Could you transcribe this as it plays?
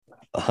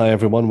Hi,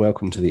 everyone.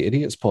 Welcome to the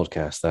Idiots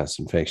Podcast. That's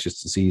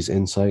infectious disease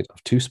insight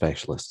of two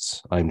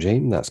specialists. I'm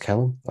Jane, that's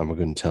Callum, and we're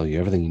going to tell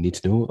you everything you need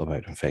to know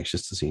about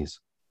infectious disease.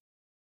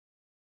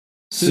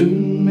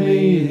 Soon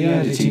may the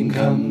ID team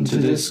come to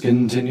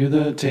discontinue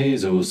the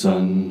Tazo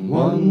Sun.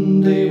 One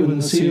day when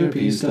the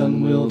CRP's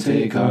done, we'll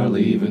take our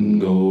leave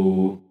and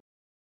go.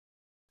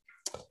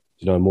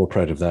 You know, I'm more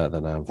proud of that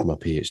than I am for my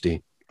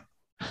PhD.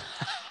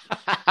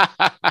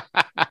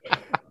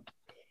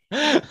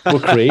 We're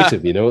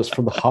creative, you know, it's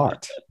from the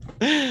heart.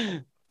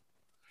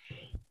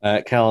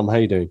 Callum, how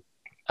you doing?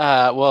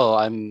 Well,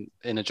 I'm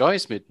in a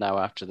joyous mood now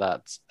after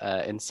that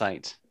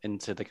insight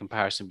into the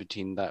comparison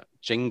between that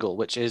jingle,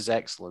 which is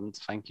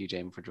excellent. Thank you,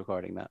 James, for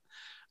recording that.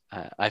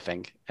 I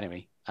think,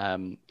 anyway.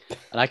 And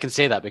I can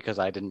say that because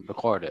I didn't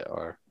record it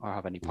or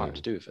have any part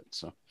to do with it.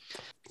 So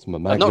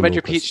I've not read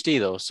your PhD,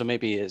 though, so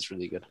maybe it's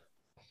really good.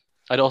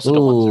 I'd also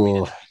don't want to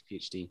read a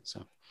PhD.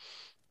 So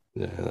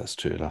yeah, that's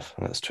true enough.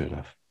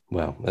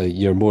 Well,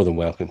 you're more than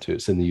welcome to.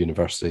 It's in the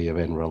University of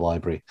Edinburgh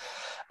Library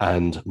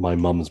and my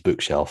mum's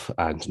bookshelf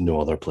and no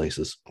other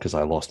places because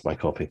I lost my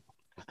copy.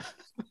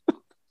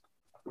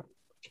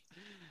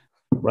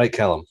 Right,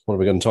 Callum, what are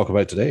we going to talk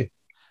about today?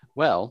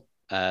 Well,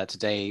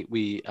 today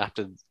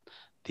after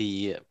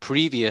the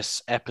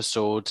previous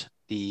episode,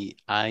 the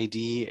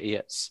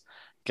Idiots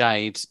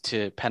Guide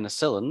to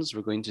Penicillins,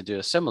 we're going to do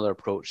a similar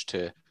approach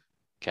to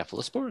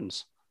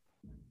cephalosporins.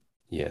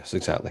 Yes,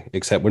 exactly.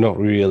 Except we're not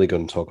really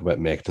going to talk about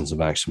mechanisms of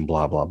action,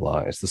 blah, blah, blah.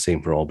 It's the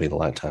same for all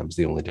beta-lactams.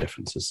 The only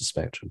difference is the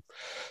spectrum.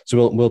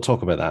 So we'll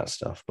talk about that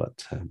stuff.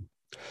 But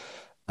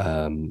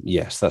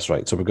yes, that's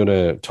right. So we're going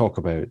to talk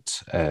about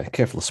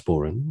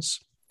cephalosporins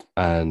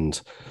and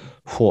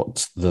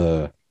what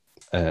the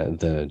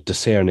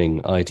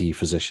discerning ID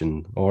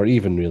physician, or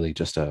even really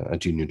just a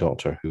junior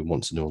doctor who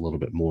wants to know a little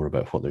bit more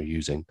about what they're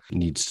using,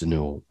 needs to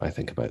know, I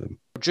think, about them.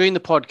 During the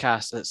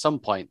podcast, at some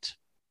point,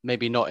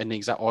 maybe not in the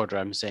exact order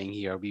I'm saying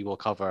here, we will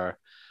cover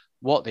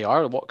what they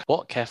are, what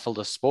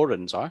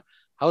cephalosporins are,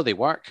 how they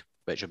work,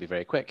 which will be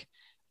very quick,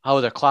 how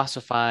they're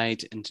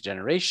classified into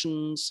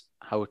generations,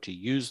 how to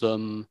use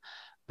them,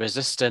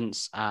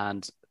 resistance,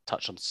 and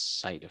touch on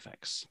side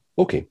effects.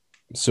 Okay,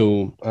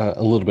 so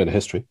a little bit of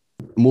history.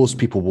 Most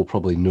people will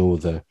probably know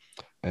the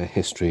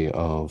history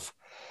of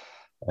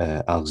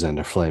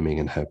Alexander Fleming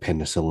and how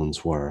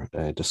penicillins were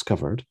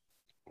discovered.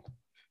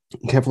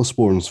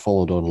 Cephalosporins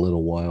followed on a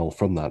little while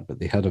from that, but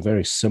they had a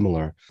very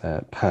similar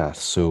path.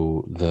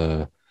 So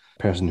the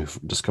person who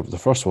discovered the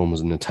first one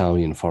was an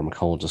Italian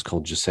pharmacologist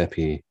called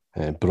Giuseppe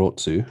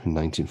Brozzu in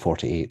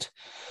 1948.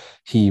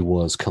 He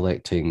was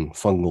collecting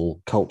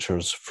fungal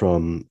cultures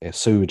from a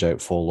sewage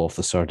outfall off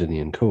the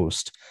Sardinian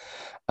coast.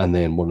 And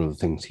then one of the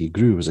things he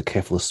grew was a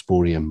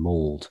Cephalosporium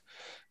mold.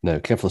 Now,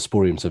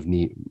 cephalosporiums have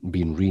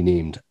been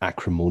renamed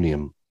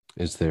Acremonium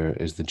is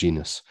the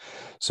genus.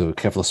 So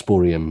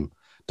Cephalosporium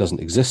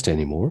doesn't exist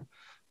anymore,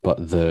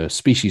 but the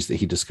species that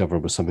he discovered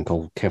was something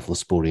called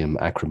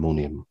Cephalosporium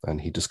acremonium, and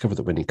he discovered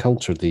that when he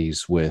cultured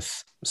these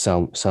with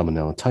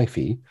Salmonella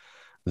typhi,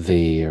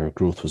 their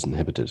growth was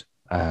inhibited.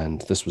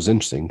 And this was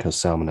interesting because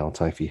Salmonella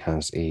typhi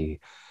has a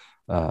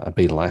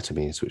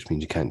beta-lactamase, which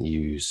means you can't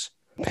use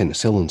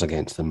penicillins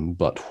against them,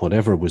 but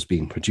whatever was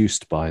being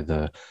produced by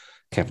the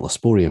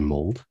Cephalosporium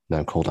mold,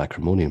 now called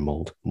acremonium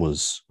mold,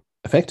 was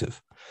effective.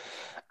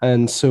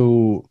 And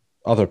so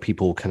other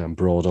people kind of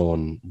brought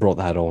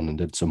that on and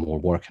did some more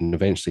work, and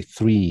eventually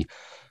 3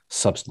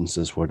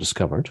 substances were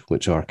discovered,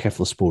 which are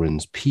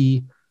cephalosporins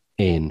P,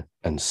 N,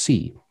 and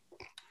C.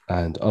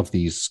 And of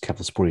these,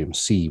 cephalosporium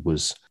C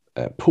was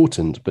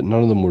potent, but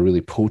none of them were really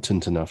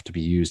potent enough to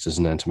be used as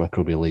an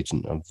antimicrobial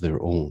agent of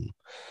their own.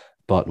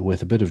 But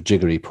with a bit of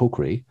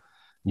jiggery-pokery,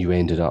 you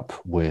ended up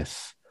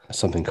with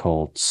something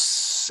called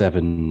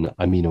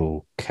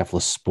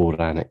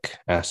 7-aminocephalosporanic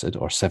acid,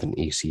 or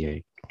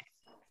 7-ACA.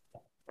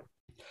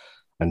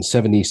 And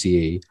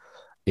 7-ACA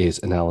is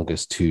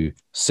analogous to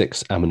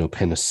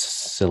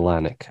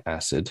 6-aminopenicillanic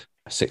acid,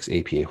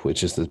 6-APA,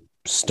 which is the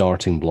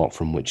starting block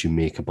from which you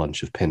make a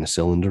bunch of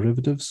penicillin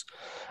derivatives.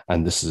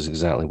 And this is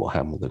exactly what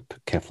happened with the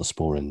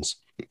cephalosporins.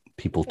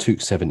 People took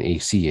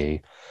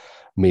 7-ACA,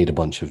 made a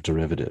bunch of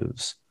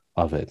derivatives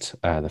of it,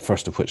 the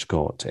first of which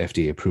got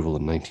FDA approval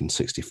in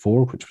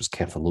 1964, which was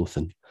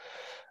cefalothin.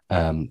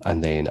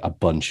 And then a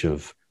bunch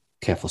of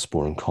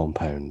cephalosporin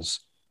compounds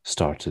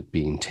started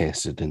being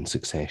tested in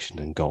succession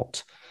and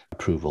got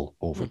approval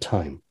over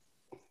time.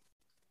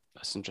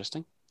 That's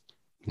interesting.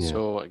 Yeah.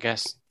 So I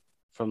guess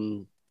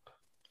from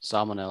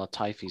Salmonella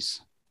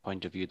typhi's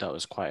point of view, that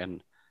was quite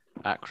an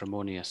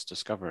acrimonious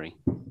discovery.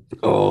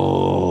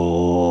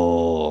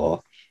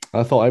 Oh,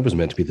 I thought I was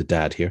meant to be the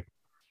dad here.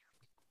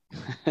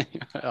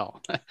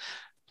 Well,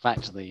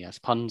 actually, yes,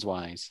 puns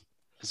wise.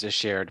 It's a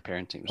shared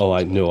parenting. Oh,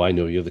 I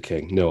know you're the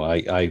king. No,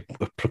 I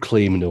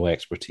proclaim no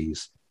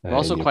expertise. I'm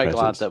also quite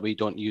glad that we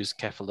don't use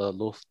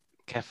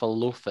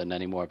cefalothin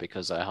anymore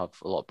because I have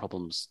a lot of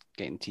problems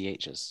getting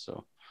THs.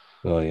 So.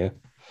 Oh yeah,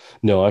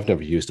 no, I've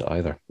never used it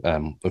either.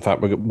 In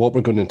fact, what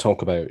we're going to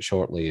talk about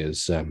shortly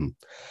is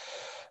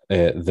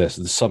the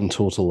sum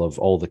total of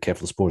all the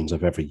cephalosporins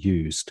I've ever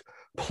used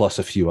plus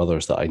a few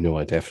others that I know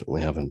I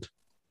definitely haven't.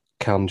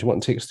 Cam, do you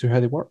want to take us through how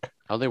they work?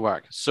 How they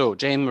work. So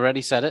James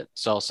already said it,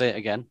 so I'll say it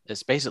again.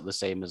 It's basically the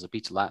same as a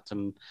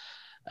beta-lactam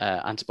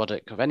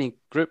antibiotic of any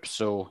group.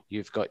 So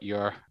you've got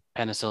your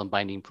penicillin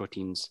binding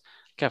proteins,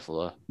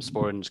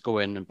 cephalosporins go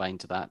in and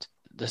bind to that.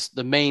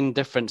 The main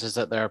difference is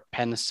that they're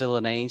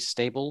penicillinase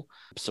stable.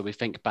 So we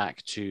think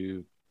back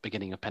to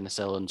beginning of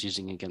penicillins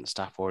using against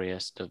Staph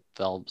aureus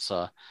develops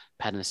a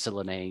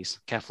penicillinase.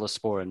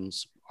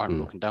 Cephalosporins aren't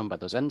broken down by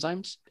those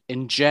enzymes.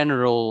 In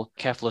general,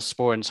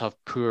 cephalosporins have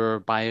poor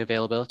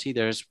bioavailability.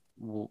 There's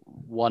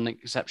one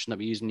exception that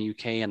we use in the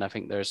UK, and I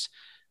think there's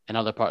in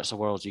other parts of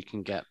the world you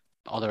can get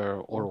other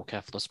oral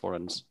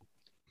cephalosporins.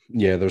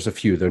 Yeah, there's a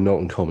few. They're not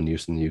in common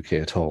use in the UK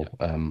at all.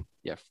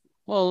 Yeah.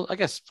 Well, I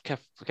guess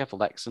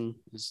cefalexin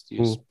is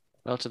used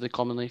relatively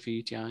commonly for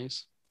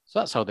UTIs. So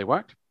that's how they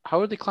work.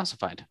 How are they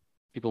classified?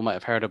 People might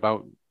have heard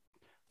about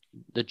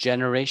the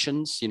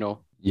generations, you know.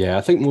 Yeah,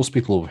 I think most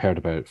people have heard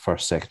about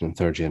first, second, and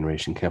third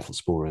generation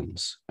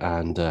cephalosporins,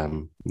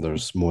 and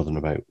there's more than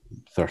about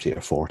 30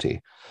 or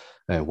 40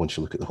 once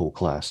you look at the whole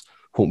class.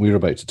 What we're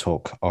about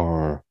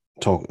to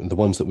the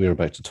ones that we're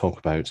about to talk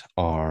about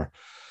are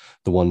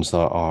the ones that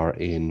are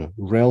in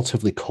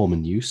relatively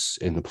common use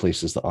in the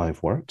places that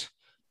I've worked.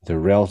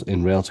 They're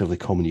in relatively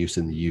common use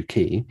in the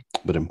UK,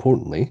 but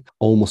importantly,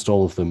 almost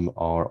all of them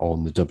are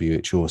on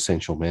the WHO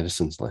essential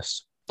medicines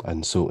list.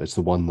 And so it's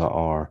the one that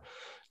are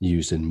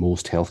used in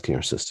most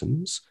healthcare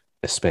systems,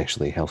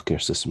 especially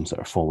healthcare systems that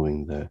are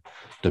following the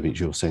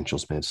WHO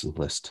essentials medicine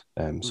list.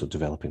 So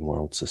developing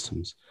world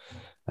systems,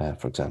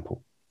 for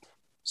example.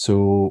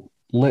 So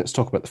let's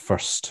talk about the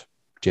first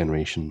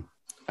generation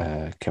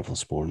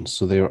cephalosporins.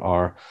 So there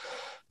are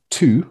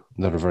two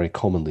that are very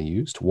commonly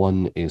used.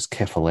 One is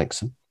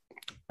cefalexin,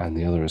 and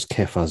the other is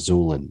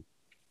cefazolin.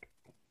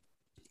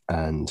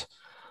 And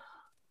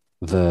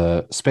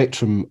the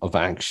spectrum of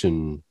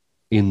action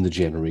in the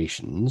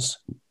generations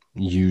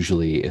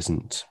usually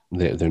isn't,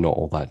 they're not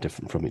all that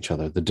different from each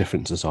other. The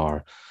differences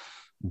are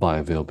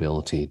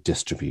bioavailability,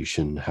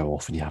 distribution, how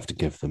often you have to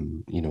give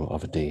them,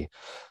 of a day.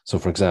 So,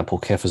 for example,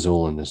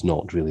 cefazolin is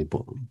not really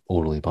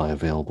orally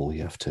bioavailable.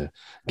 You have to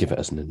give it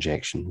as an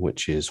injection,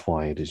 which is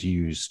why it is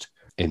used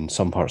in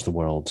some parts of the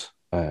world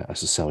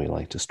as a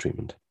cellulitis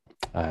treatment.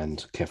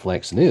 And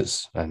cefalexin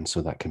is, and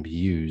so that can be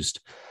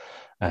used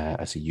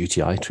as a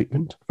UTI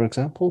treatment, for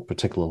example,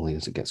 particularly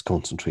as it gets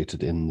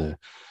concentrated in the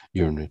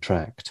urinary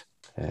tract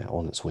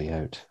on its way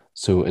out.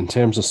 So in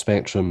terms of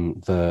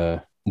spectrum,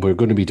 we're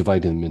going to be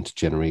dividing them into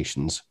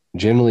generations.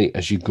 Generally,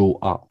 as you go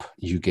up,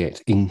 you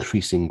get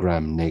increasing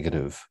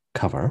gram-negative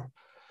cover.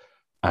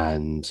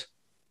 And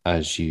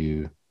as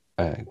you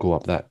go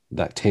up,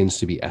 that tends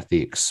to be at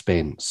the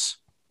expense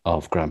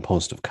of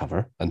gram-positive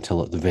cover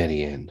until at the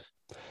very end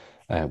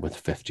with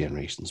fifth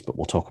generations. But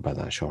we'll talk about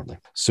that shortly.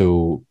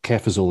 So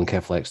cefazole and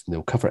cefalexin,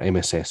 they'll cover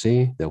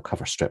MSSA, they'll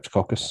cover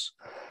streptococcus.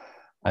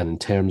 And in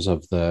terms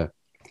of the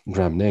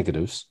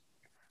gram-negatives,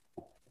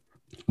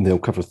 they'll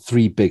cover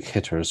three big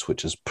hitters,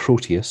 which is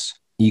Proteus,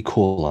 E.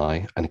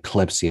 coli, and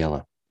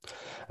Klebsiella.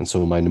 And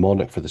so my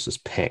mnemonic for this is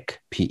PEK,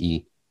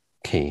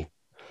 P-E-K.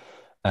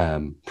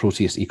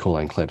 Proteus, E.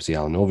 coli, and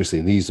Klebsiella. And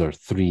obviously, these are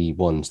three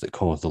ones that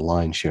cause the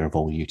lion's share of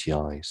all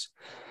UTIs.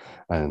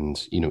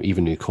 And,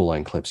 even E. coli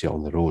and Klebsiella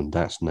on their own,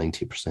 that's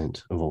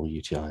 90% of all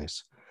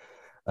UTIs,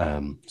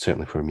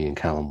 certainly where me and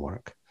Callum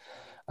work.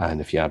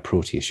 And if you add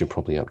Proteus, you're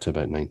probably up to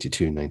about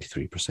 92,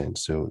 93%.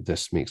 So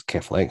this makes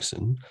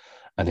cefalexin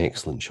an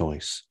excellent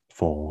choice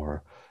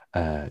for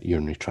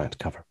urinary tract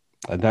cover.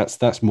 And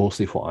that's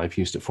mostly what I've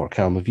used it for.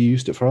 Callum, have you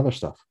used it for other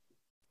stuff?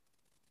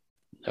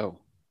 No.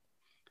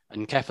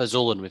 And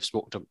cefazolin we've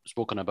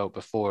spoken about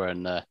before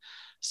in the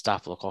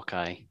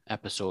staphylococci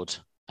episode,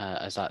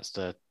 as that's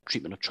the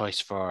treatment of choice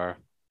for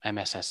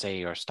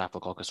MSSA or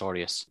Staphylococcus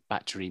aureus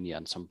bacteremia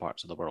in some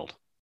parts of the world.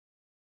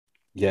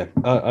 Yeah,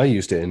 I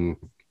used it in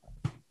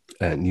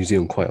New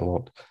Zealand quite a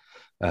lot.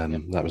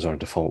 That was our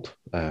default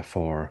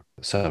for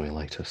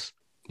cellulitis.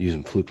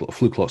 Using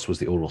Fluclox was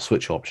the oral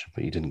switch option,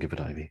 but you didn't give it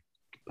IV.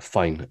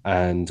 Fine.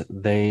 And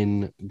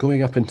then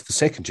going up into the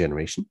second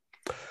generation,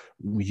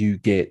 you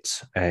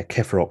get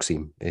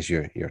cefuroxime is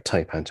your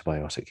type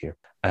antibiotic here.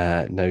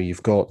 Now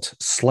you've got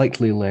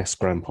slightly less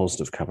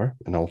gram-positive cover,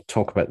 and I'll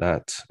talk about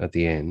that at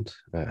the end,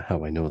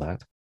 how I know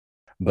that.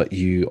 But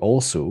you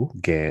also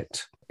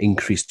get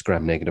increased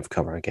gram-negative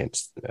cover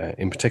against,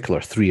 in particular,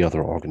 three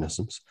other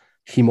organisms: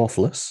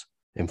 Haemophilus,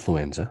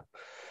 influenza,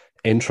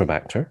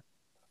 Enterobacter,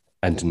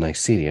 and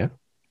Neisseria,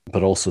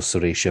 but also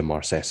Serratia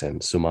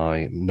marcescens. So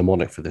my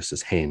mnemonic for this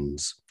is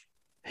HENS.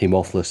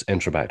 Haemophilus,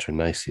 Enterobacter,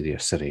 Neisseria,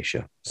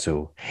 Serratia.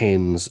 So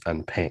HENS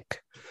and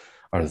PEK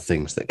are the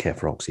things that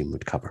cefuroxime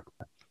would cover.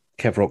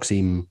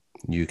 Cefuroxime,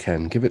 you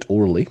can give it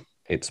orally.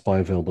 Its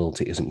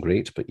bioavailability isn't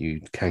great, but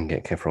you can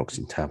get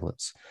cefuroxime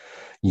tablets.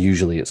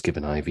 Usually it's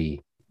given IV.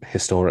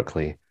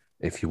 Historically,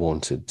 if you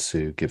wanted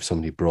to give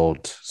somebody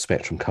broad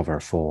spectrum cover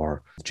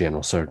for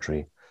general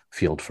surgery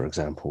field, for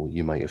example,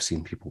 you might have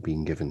seen people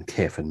being given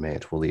Kef and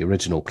Met. Well, the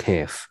original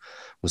Kef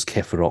was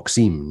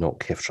cefuroxime, not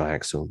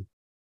ceftriaxone.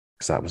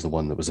 because that was the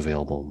one that was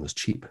available and was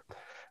cheap.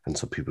 And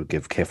so people would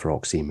give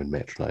cefuroxime and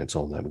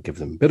metronidazole. That would give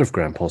them a bit of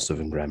gram-positive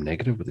and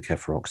gram-negative with the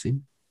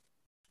cefuroxime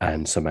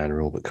and some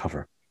anaerobic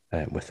cover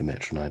with the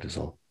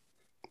metronidazole.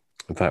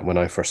 In fact, when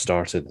I first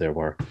started, there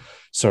were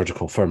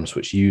surgical firms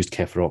which used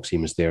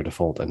cefuroxime as their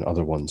default and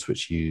other ones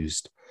which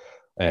used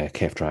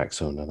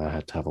ceftriaxone, and I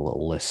had to have a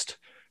little list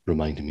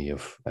reminding me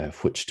of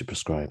which to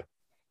prescribe.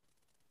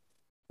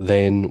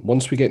 Then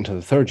once we get into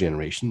the third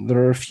generation, there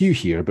are a few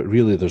here, but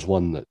really there's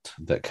one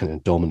that kind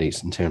of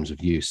dominates in terms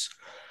of use,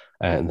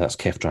 and that's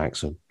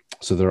ceftriaxone.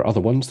 So there are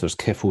other ones. There's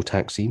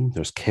cefotaxime,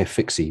 there's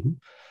cefixime,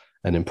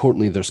 and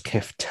importantly, there's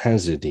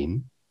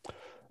ceftazidime,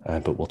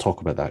 but we'll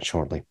talk about that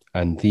shortly.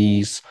 And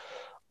these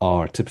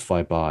are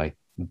typified by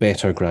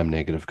better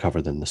gram-negative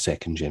cover than the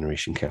second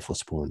generation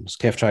cephalosporins.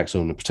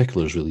 Ceftriaxone in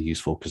particular is really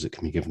useful because it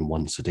can be given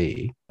once a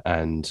day,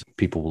 and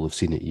people will have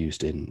seen it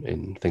used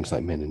in things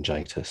like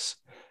meningitis.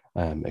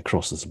 It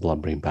crosses the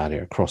blood-brain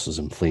barrier, crosses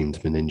inflamed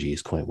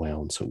meninges quite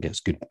well, and so it gets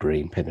good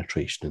brain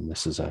penetration. And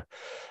this is a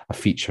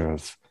feature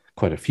of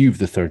quite a few of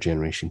the third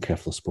generation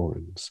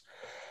cephalosporins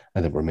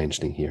that we're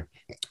mentioning here.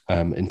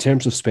 In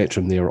terms of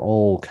spectrum, they are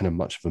all kind of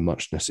much of a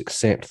muchness,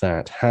 except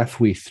that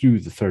halfway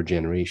through the third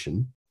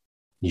generation,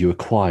 you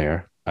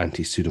acquire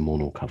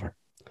anti-pseudomonal cover.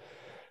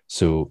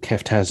 So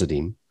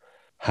ceftazidime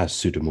has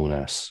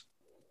Pseudomonas.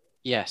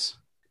 Yes.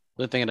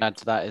 The thing I'd add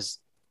to that is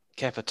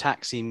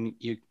cefotaxime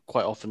you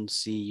quite often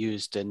see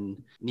used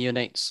in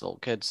neonates, little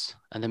kids,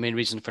 and the main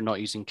reason for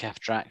not using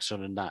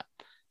ceftriaxone in that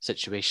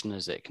situation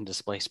is it can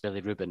displace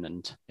bilirubin,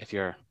 and if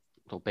you're a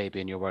little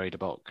baby and you're worried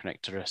about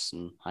kernicterus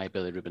and high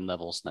bilirubin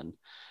levels, then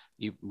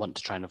you want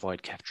to try and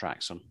avoid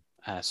ceftriaxone.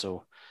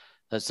 So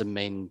that's the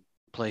main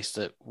place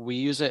that we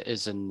use it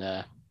is in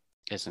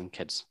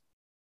kids.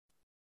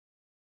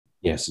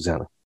 Yes,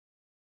 exactly.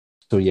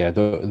 So yeah,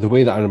 the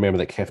way that I remember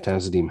that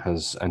ceftazidime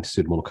has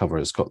anti-pseudomonal cover,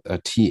 it's got a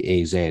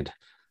TAZ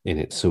in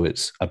it, so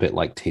it's a bit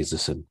like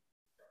tazocin.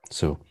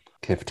 So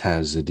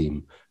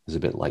ceftazidime is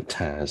a bit like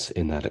Taz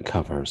in that it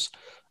covers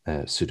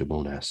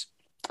Pseudomonas.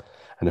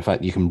 And in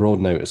fact, you can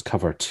broaden out its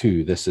cover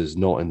too. This is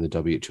not in the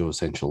WHO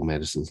essential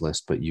medicines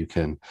list, but you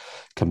can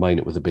combine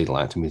it with a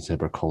beta-lactam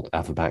inhibitor called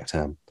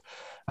avibactam,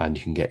 and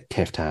you can get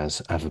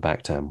Ceftaz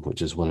avibactam,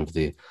 which is one of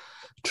the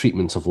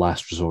treatments of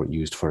last resort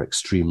used for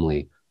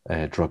extremely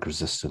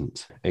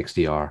drug-resistant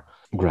XDR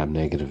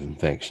gram-negative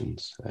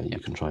infections. You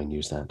can try and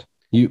use that.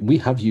 We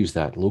have used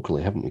that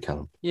locally, haven't we,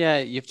 Callum? Yeah,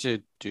 you have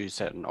to do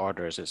certain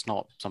orders. It's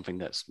not something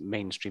that's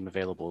mainstream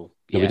available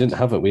No, we didn't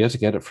have it. We had to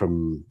get it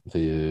from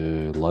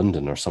the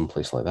London or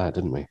someplace like that,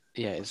 didn't we?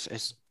 Yeah,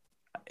 it's.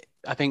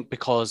 I think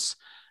because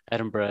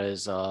Edinburgh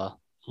is a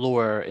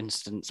lower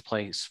incidence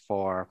place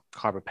for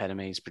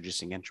carbapenemas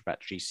producing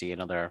Enterobacteriaceae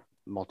and other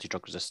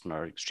multi-drug resistant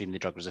or extremely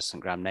drug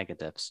resistant gram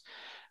negatives,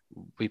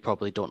 we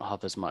probably don't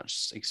have as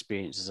much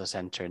experience as a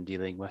centre in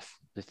dealing with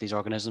these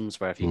organisms,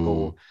 where if you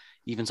go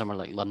even somewhere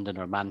like London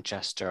or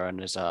Manchester and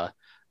there's a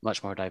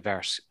much more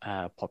diverse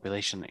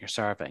population that you're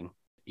serving,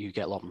 you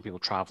get a lot more people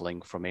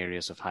travelling from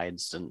areas of high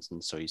incidence,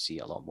 and so you see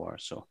a lot more.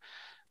 So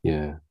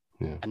yeah.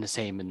 And the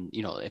same in,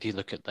 if you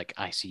look at like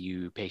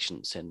ICU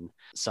patients in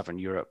Southern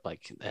Europe,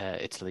 like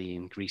Italy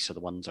and Greece are the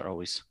ones that are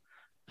always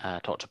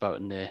talked about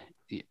in the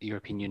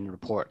European Union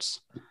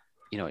reports.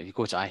 If you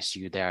go to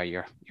ICU there,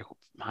 you're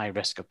high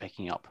risk of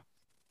picking up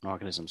an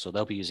organism. So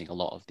they'll be using a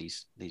lot of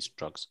these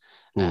drugs.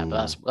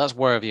 But that's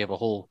worthy of a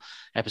whole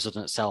episode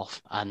in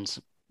itself. And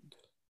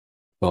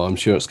well, I'm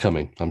sure it's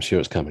coming.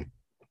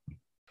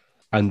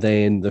 And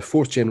then the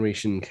fourth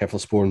generation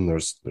cephalosporin,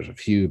 there's a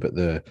few, but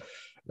the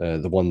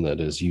one that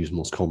is used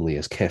most commonly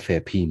is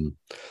cefepime.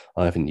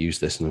 I haven't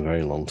used this in a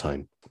very long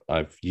time.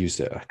 I've used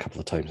it a couple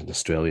of times in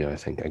Australia, I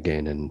think,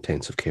 again, in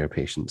intensive care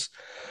patients.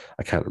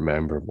 I can't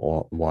remember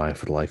why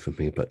for the life of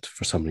me, but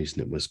for some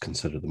reason it was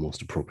considered the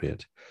most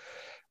appropriate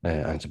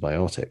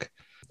antibiotic.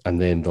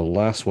 And then the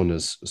last one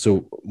is,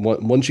 so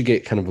once you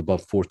get kind of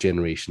above fourth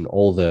generation,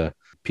 all the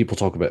people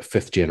talk about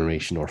fifth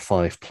generation or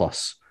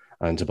 5+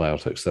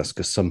 antibiotics. That's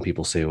because some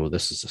people say, oh,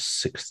 this is a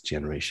sixth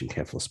generation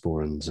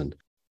cephalosporins, and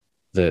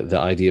the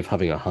idea of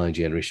having a high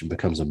generation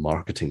becomes a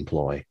marketing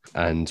ploy.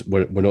 And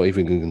we're not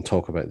even going to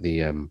talk about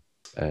the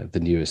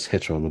newest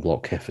hitter on the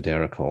block,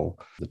 cefiderocol,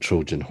 the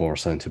Trojan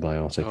horse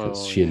antibiotic, as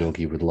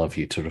Shionogi would love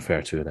you to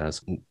refer to it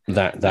as.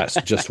 That's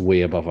just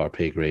way above our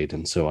pay grade,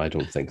 and so I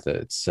don't think that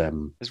it's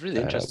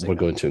really interesting. We're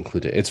going to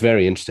include it. It's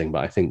very interesting,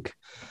 but I think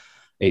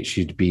it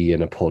should be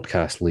in a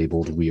podcast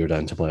labeled weird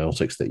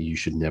antibiotics that you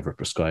should never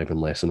prescribe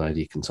unless an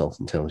ID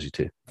consultant tells you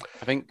to.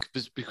 I think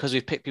because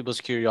we've picked people's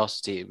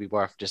curiosity, it'd be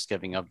worth just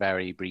giving a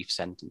very brief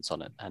sentence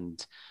on it.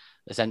 And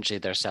essentially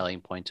their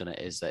selling point on it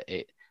is that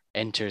it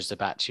enters the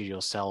bacterial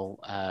cell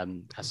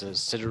as a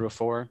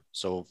siderophore.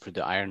 So for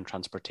the iron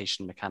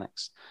transportation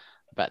mechanics,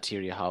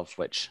 bacteria have,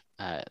 which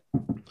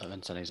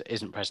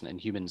isn't present in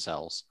human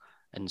cells.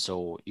 And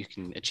so you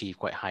can achieve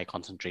quite high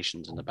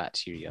concentrations in the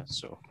bacteria.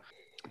 So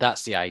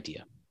that's the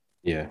idea.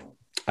 Yeah.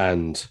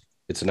 And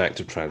it's an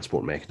active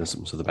transport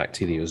mechanism. So the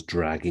bacteria is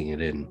dragging it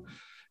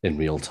in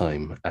real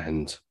time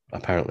and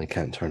apparently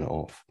can't turn it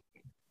off.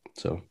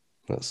 So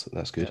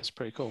That's good. That's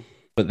pretty cool.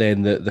 But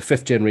then the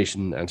fifth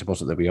generation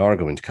antibiotic that we are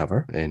going to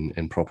cover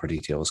in proper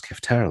detail is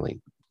ceftaroline.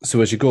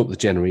 So as you go up the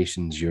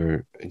generations,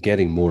 you're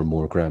getting more and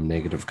more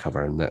gram-negative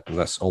cover, and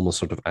that's almost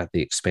sort of at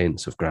the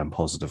expense of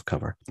gram-positive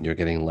cover. You're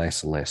getting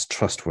less and less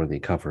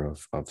trustworthy cover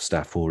of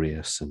Staph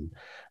aureus and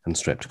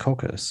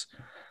Streptococcus.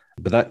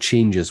 But that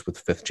changes with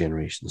the fifth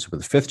generation. So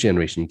with the fifth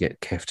generation, you get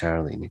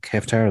ceftaroline. And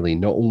ceftaroline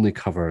not only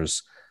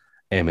covers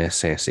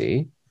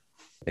MSSA,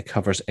 it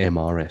covers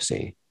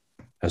MRSA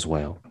as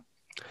well.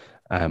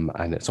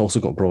 And it's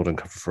also got broad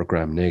cover for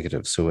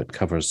gram-negative, so it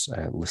covers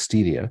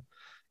Listeria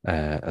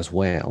as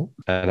well.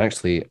 And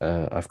actually,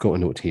 I've got a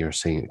note here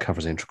saying it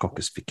covers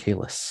Enterococcus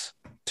faecalis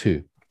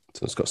too.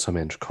 So it's got some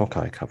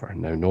enterococci cover.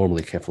 Now,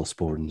 normally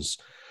cephalosporins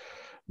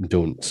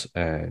don't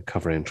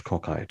cover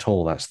enterococci at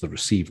all. That's the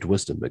received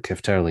wisdom. But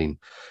ceftaroline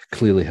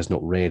clearly has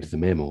not read the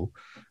memo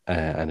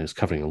and is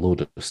covering a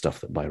load of stuff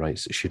that by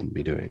rights it shouldn't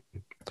be doing.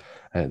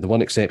 The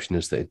one exception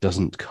is that it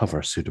doesn't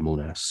cover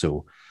Pseudomonas.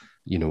 So,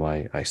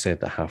 I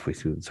said that halfway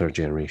through the third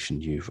generation,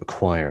 you've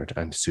acquired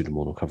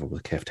anti-Pseudomonal cover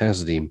with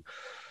ceftazidime.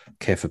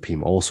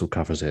 Cefepime also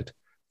covers it.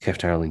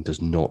 Ceftaroline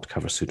does not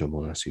cover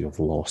Pseudomonas, so you've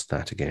lost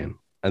that again.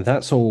 And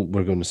that's all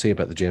we're going to say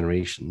about the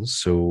generations.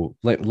 So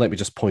let me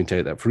just point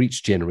out that for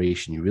each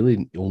generation, you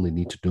really only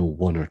need to know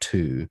one or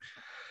two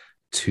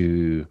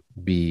to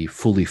be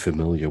fully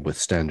familiar with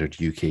standard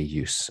UK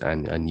use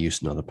and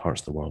use in other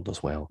parts of the world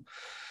as well.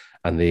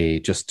 And they,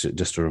 just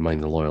to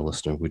remind the loyal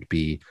listener, would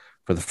be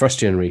for the first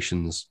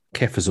generations,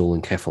 cefazole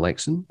and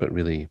cefalexin, but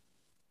really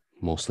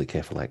mostly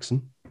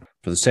cefalexin.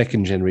 For the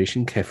second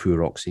generation,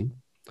 cefuroxime.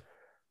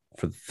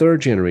 For the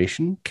third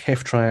generation,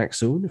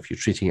 ceftriaxone if you're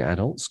treating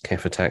adults,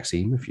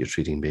 cefotaxime if you're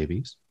treating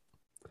babies.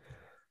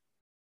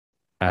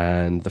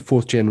 And the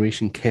fourth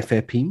generation,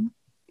 cefepime.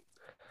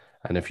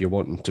 And if you're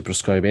wanting to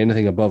prescribe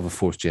anything above a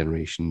fourth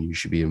generation, you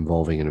should be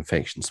involving an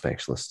infection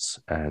specialists,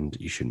 and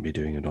you shouldn't be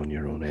doing it on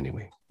your own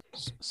anyway.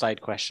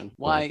 Side question.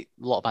 Why a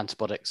lot of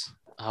antibiotics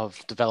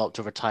have developed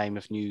over time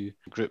with new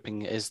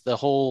grouping? Is the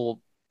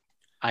whole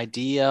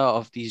idea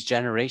of these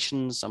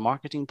generations a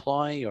marketing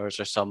ploy, or is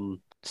there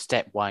some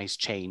stepwise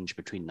change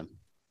between them?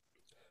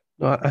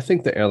 No, I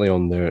think that early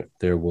on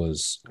there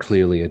was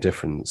clearly a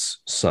difference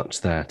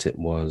such that it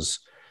was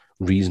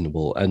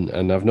reasonable.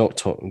 And I've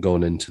not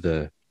gone into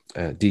the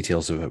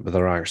details of it, but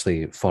there are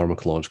actually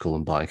pharmacological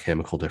and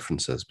biochemical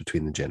differences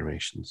between the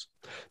generations.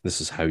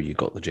 This is how you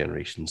got the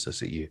generations,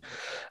 is that you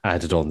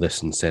added on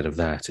this instead of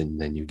that,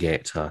 and then you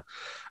get a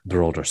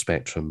broader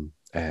spectrum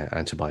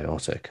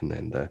antibiotic. And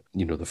then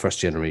the first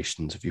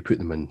generations, if you put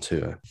them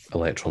into an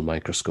electron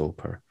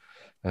microscope or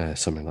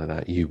something like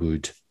that, they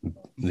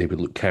would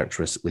look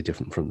characteristically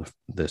different from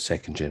the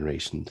second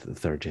generation to the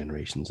third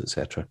generations,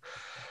 etc.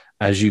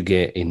 As you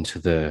get into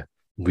the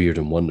weird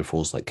and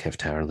wonderfuls like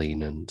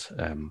ceftaroline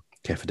and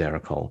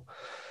cefiderocol,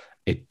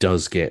 it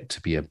does get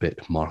to be a bit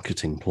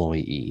marketing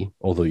ploy-y,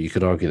 although you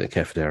could argue that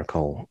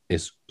cefiderocol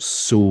is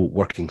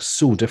working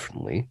so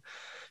differently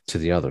to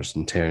the others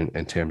in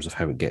terms of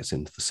how it gets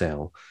into the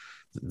cell,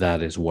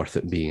 that is worth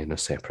it being in a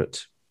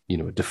separate,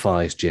 it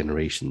defies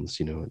generations.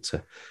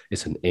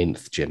 It's an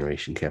nth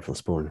generation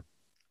cephalosporin.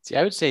 See,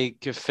 I would say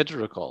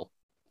cefiderocol.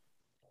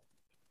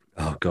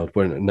 Oh God,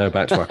 we're now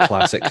back to our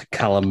classic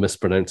Callum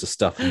mispronounces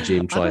stuff, and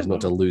James tries not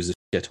to lose his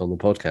shit on the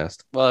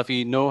podcast. Well, if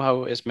you know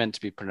how it's meant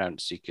to be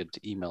pronounced, you could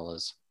email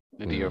us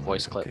maybe your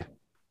voice clip.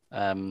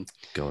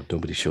 God,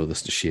 nobody show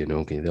this to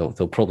Shionogi.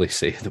 They'll probably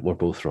say that we're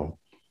both wrong.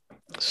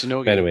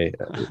 Shionogi. Anyway,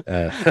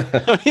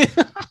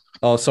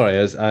 oh sorry,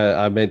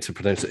 I meant to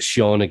pronounce it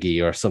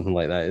Shionagi or something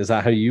like that. Is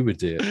that how you would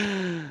do it?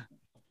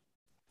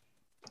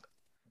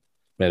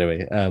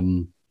 Anyway,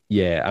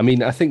 yeah, I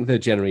mean, I think the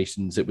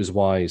generations, it was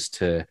wise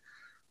to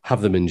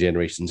have them in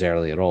generations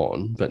earlier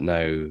on, but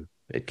now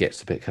it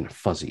gets a bit kind of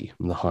fuzzy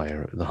the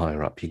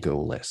higher up you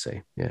go, let's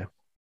say. Yeah.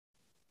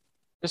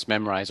 Just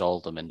memorize all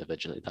of them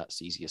individually. That's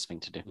the easiest thing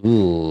to do.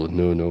 Oh,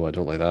 no, I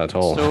don't like that at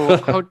all.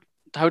 So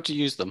how to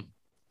use them?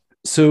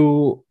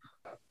 So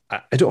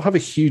I don't have a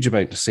huge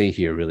amount to say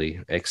here,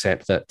 really,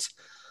 except that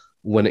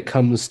when it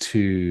comes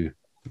to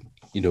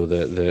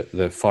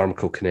the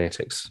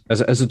pharmacokinetics,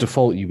 as a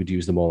default, you would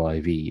use them all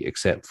IV,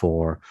 except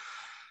for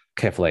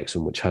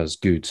cefalexin, which has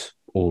good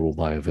oral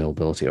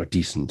bioavailability, or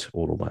decent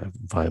oral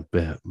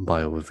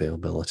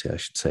bioavailability, I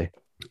should say.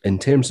 In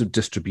terms of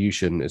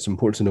distribution, it's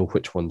important to know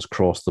which ones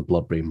cross the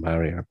blood-brain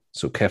barrier.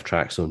 So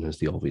ceftriaxone is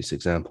the obvious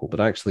example, but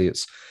actually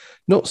it's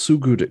not so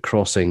good at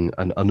crossing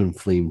an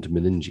uninflamed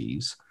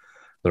meninges.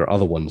 There are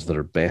other ones that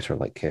are better,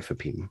 like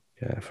cefepime,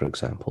 for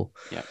example.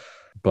 Yeah.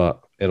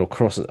 But it'll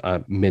cross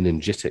a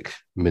meningitic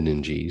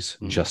meninges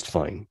just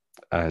fine,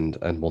 and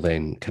will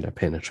then kind of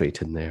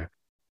penetrate in there.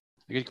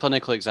 A good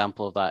clinical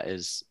example of that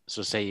is,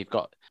 so say you've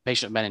got a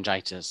patient with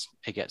meningitis,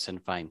 it gets in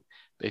fine.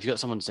 But if you've got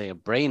someone, say, a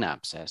brain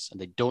abscess and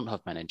they don't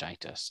have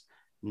meningitis,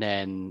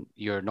 then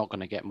you're not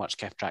going to get much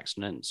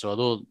ceftriaxone in. So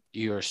although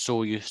you're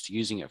so used to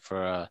using it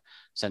for a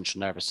central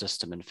nervous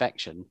system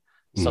infection,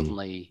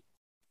 suddenly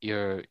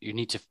you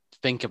need to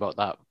think about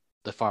that,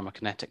 the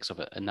pharmacokinetics of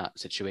it in that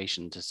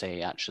situation, to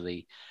say,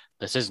 actually,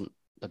 this isn't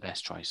the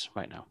best choice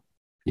right now.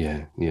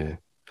 Yeah.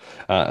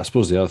 I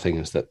suppose the other thing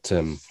is that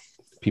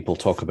people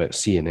talk about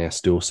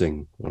CNS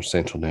dosing or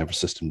central nervous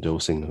system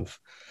dosing of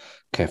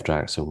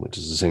ceftriaxone, which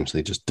is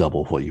essentially just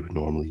double what you would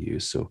normally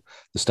use. So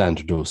the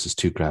standard dose is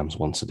 2 grams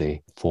once a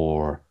day.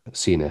 For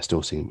CNS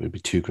dosing, it would be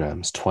 2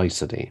 grams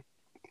twice a day.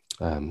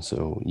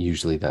 So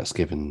usually that's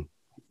given,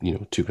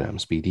 2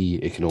 grams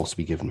BD. It can also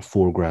be given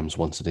 4 grams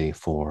once a day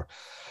for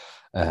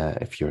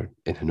if you're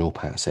in an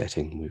OPAT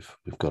setting.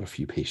 We've got a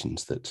few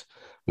patients that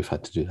we've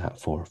had to do that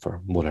for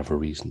whatever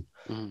reason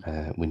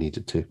we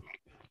needed to.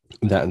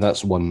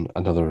 That's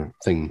another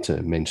thing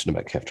to mention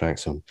about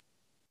ceftriaxone.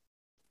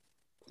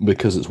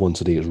 Because it's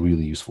once a day, it's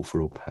really useful for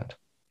OPAT.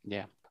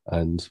 Yeah.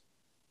 And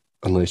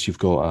unless you've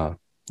got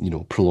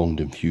a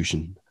prolonged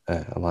infusion,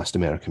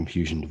 elastomeric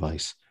infusion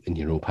device in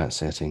your OPAT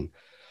setting,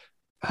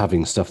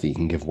 having stuff that you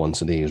can give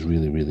once a day is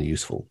really, really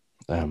useful.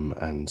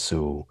 And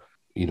so,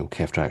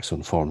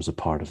 ceftriaxone forms a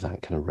part of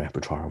that kind of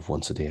repertoire of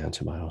once a day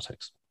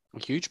antibiotics. A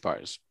huge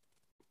part. It's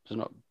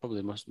not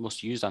probably the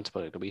most used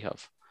antibiotic that we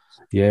have.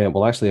 Yeah,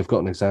 well, actually, I've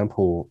got an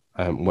example.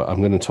 I'm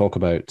going to talk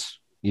about,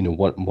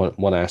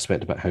 one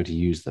aspect about how to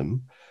use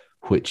them,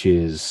 which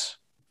is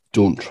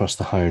don't trust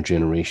the higher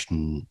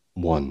generation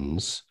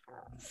ones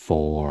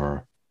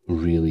for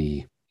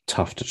really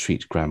tough to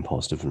treat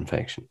gram-positive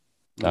infection.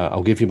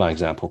 I'll give you my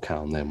example,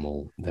 Cal, and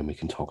then we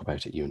can talk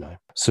about it, you and I.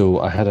 So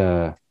I had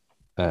a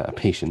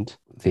patient.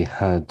 They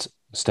had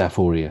Staph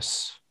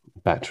aureus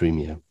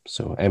bacteremia,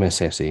 so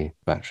MSSA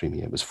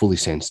bacteremia. It was fully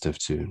sensitive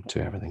to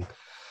everything,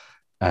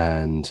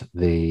 and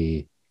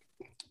they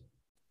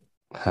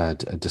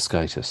had a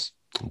discitis,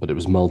 but it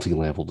was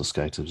multi-level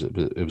discitis.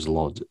 It was a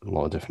lot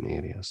of different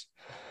areas.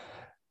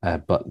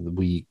 But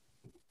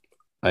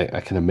I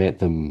kind of met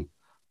them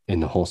in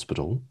the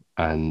hospital,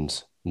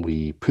 and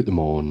we put them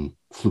on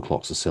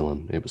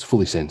flucloxacillin. It was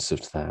fully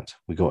sensitive to that.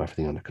 We got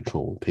everything under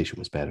control. The patient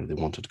was better. They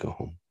wanted to go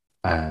home.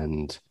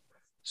 And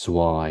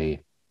so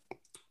I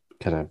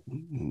kind of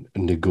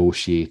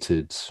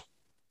negotiated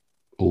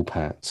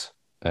OPAT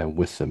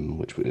with them,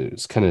 which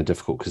was kind of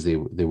difficult because they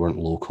weren't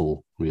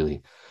local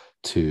really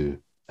to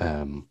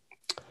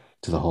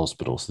the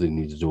hospital. So they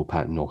needed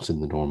OPAT not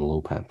in the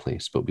normal OPAT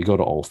place. But we got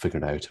it all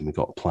figured out and we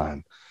got a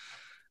plan.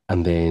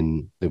 And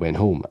then they went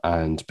home.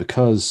 And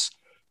because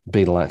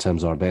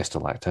beta-lactams are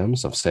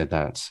beta-lactams, I've said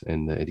that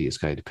in the Idiot's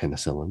Guide to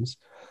Penicillins,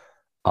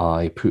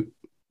 I put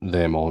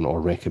them on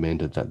or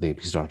recommended that they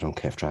be started on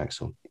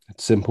ceftriaxone.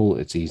 It's simple,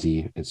 it's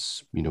easy,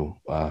 it's 1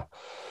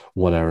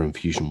 hour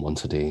infusion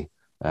once a day,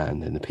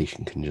 and then the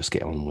patient can just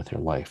get on with their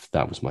life.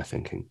 That was my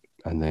thinking.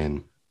 And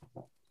then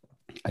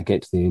I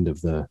get to the end of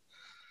the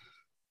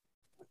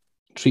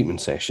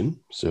treatment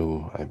session,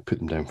 so I put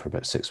them down for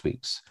about 6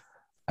 weeks,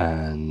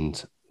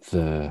 and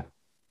the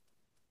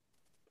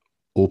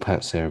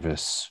OPAT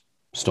service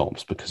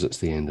stops because it's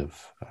the end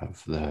of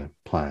the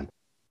plan.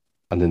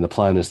 And then the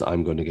plan is that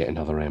I'm going to get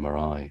another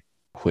MRI,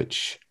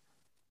 which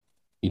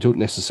you don't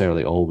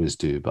necessarily always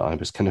do, but I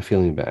was kind of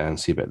feeling a bit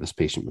antsy about this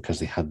patient because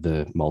they had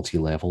the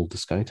multi-level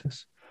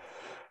discitis.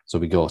 So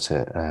we got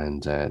it,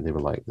 and they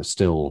were like, "There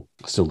still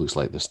looks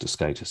like there's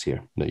discitis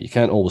here." Now, you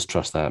can't always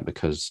trust that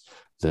because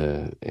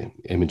the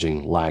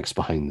imaging lags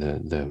behind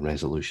the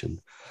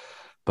resolution.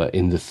 But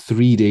in the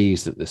 3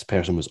 days that this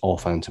person was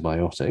off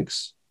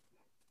antibiotics,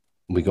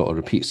 we got a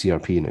repeat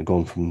CRP, and it had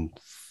gone from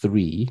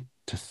 3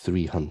 to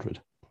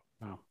 300.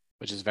 Wow,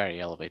 which is very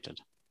elevated.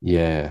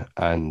 Yeah,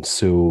 and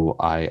so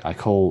I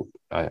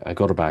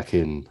got her back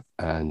in,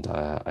 and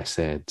I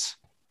said,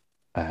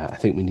 I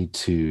think we need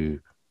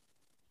to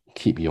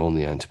keep you on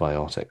the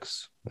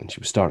antibiotics. And she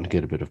was starting to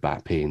get a bit of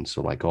back pain,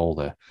 so like all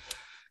the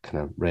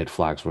kind of red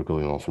flags were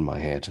going off in my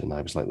head, and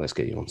I was like, let's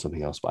get you on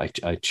something else. But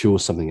I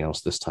chose something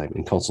else this time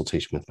in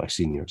consultation with my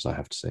seniors, I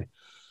have to say.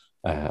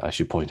 I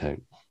should point out.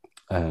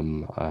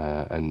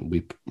 And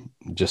we,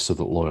 just so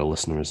that loyal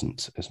listener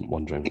isn't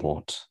wondering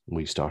what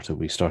we started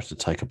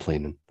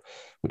ticaplanin,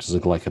 which is a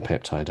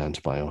glycopeptide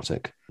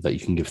antibiotic that you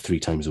can give 3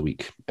 times a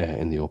week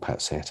in the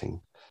OPAT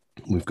setting.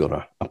 We've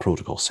got a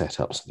protocol set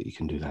up so that you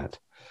can do that.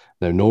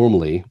 Now,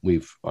 normally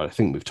I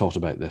think we've talked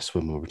about this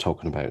when we were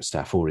talking about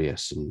Staph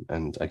aureus,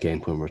 and again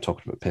when we were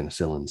talking about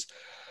penicillins,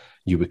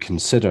 you would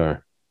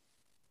consider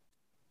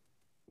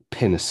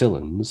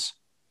penicillins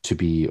to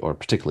be, or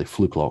particularly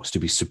Fluclox, to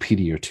be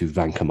superior to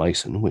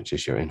vancomycin, which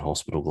is your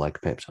in-hospital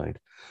glycopeptide,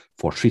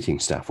 for treating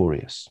Staph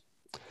aureus.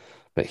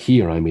 But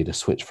here I made a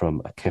switch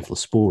from a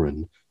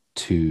cephalosporin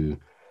to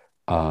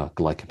a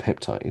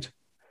glycopeptide,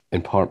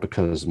 in part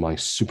because my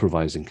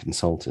supervising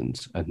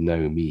consultant, and now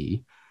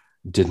me,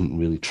 didn't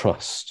really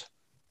trust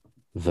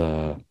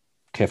the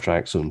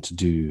ceftriaxone to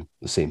do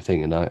the same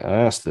thing. And I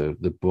asked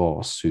the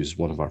boss, who's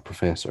one of our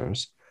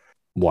professors,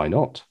 why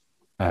not?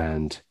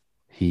 And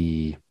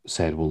he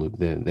said, well,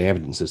 the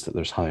evidence is that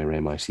there's higher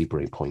MIC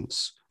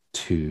breakpoints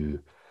to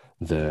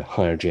the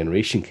higher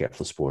generation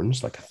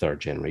cephalosporins, like a 3rd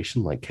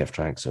generation, like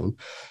ceftriaxone,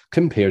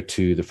 compared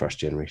to the 1st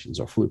generations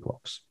or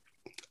Fluclox.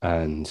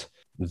 And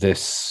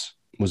this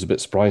was a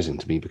bit surprising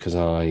to me because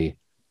I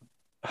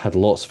had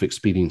lots of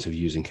experience of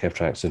using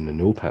Keftrax in an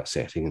OPAT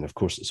setting. And of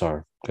course, it's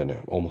our kind of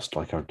almost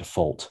like our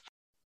default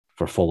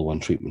for follow-on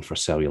treatment for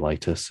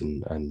cellulitis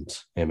and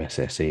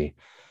MSSA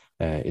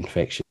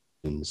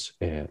infections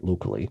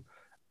locally.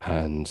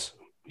 And,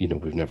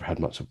 we've never had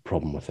much of a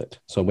problem with it.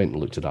 So I went and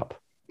looked it up.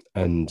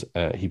 And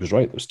he was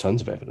right. There's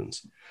tons of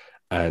evidence.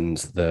 And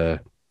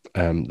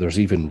there's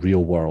even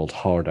real-world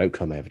hard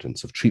outcome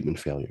evidence of treatment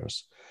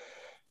failures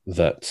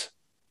that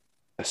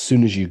as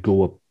soon as you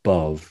go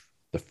above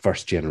the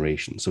first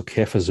generation, so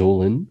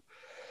cefazolin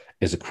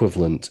is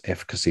equivalent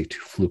efficacy to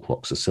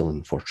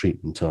flucloxacillin for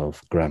treatment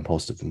of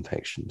gram-positive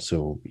infection.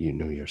 So,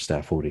 your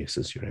Staph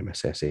aureus, your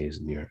MSSAs,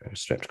 and your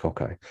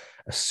streptococci.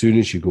 As soon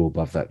as you go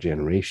above that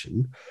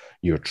generation,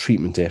 your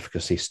treatment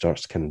efficacy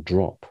starts to kind of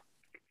drop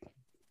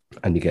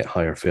and you get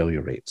higher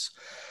failure rates.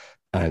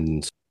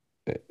 And,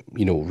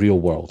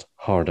 real-world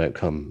hard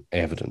outcome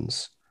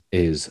evidence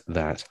is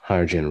that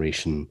higher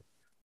generation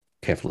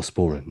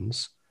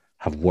cephalosporins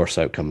have worse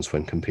outcomes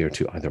when compared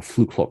to either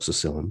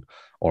flucloxacillin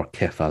or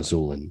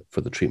cefazolin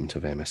for the treatment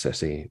of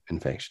MSSA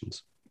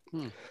infections.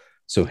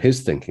 So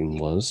his thinking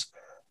was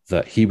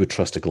that he would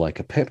trust a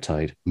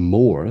glycopeptide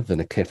more than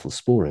a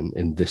cephalosporin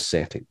in this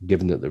setting,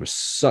 given that there was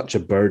such a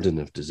burden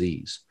of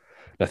disease.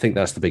 And I think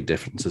that's the big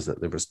difference, is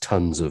that there was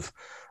tons of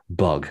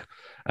bug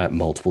at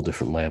multiple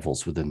different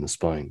levels within the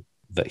spine,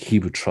 that he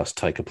would trust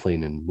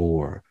teicoplanin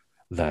more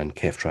than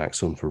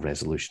ceftriaxone for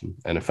resolution.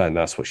 And in fact,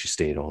 that's what she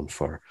stayed on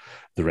for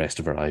the rest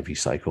of her IV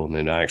cycle. And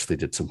then I actually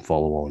did some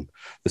follow-on.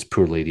 This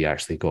poor lady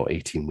actually got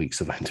 18 weeks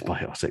of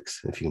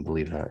antibiotics, if you can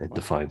believe that, in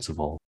defiance of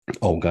all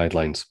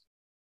guidelines.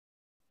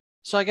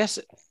 So I guess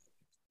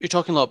you're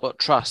talking a lot about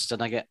trust,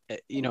 and I get,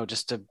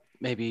 just to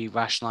maybe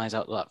rationalize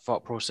out that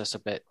thought process a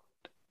bit,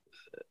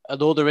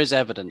 although there is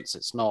evidence,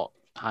 it's not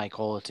high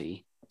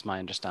quality, it's my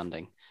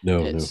understanding.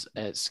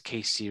 It's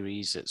case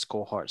series, it's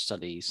cohort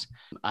studies,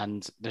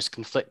 and there's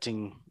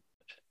conflicting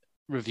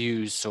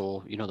reviews.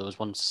 So, there was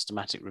one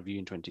systematic review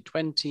in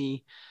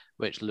 2020,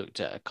 which looked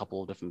at a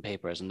couple of different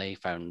papers, and they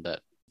found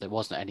that there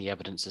wasn't any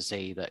evidence to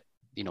say that,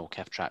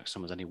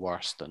 ceftriaxone was any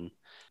worse than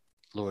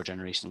lower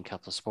generation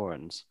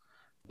cephalosporins.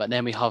 But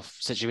then we have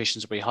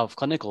situations where you have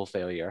clinical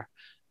failure,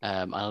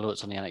 and although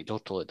it's only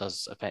anecdotal, it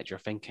does affect your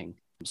thinking.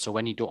 So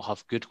when you don't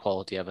have good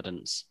quality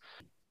evidence,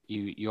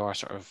 you are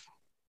sort of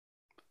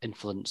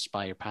influenced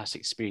by your past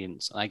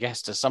experience. And I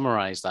guess to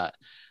summarize that,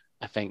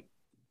 I think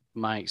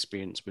my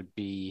experience would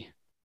be,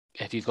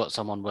 if you've got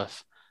someone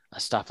with a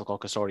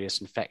Staphylococcus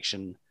aureus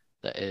infection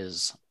that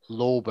is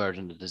low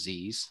burden of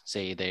disease,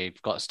 say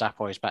they've got Staph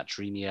aureus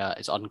bacteremia,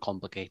 it's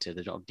uncomplicated,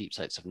 they don't have deep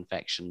sites of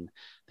infection,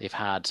 they've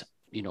had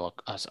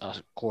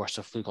a course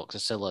of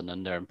flucloxacillin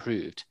and they're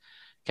improved,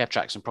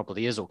 ceftriaxone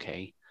probably is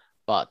okay.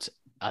 But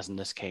as in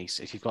this case,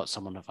 if you've got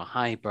someone with a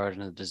high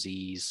burden of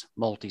disease,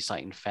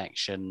 multi-site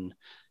infection,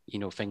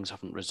 things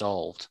haven't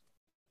resolved,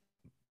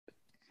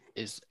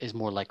 is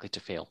more likely to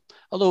fail.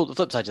 Although the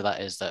flip side of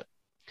that is that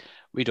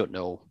we don't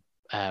know,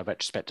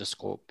 retrospective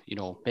scope,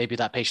 maybe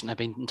that patient had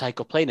been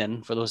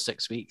teicoplanin for those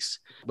 6 weeks.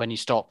 When you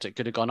stopped, it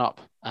could have gone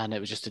up, and it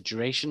was just the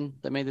duration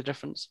that made the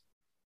difference.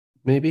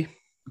 Maybe,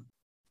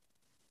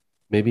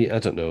 I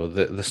don't know.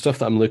 The stuff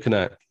that I'm looking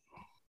at,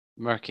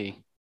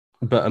 murky.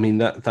 But I mean,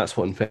 that's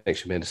what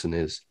infection medicine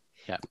is.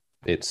 Yeah.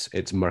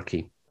 It's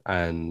murky.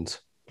 And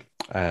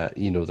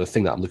the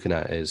thing that I'm looking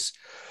at is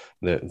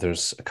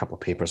there's a couple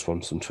of papers,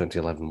 one's from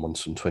 2011,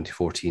 one's from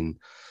 2014.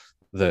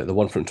 The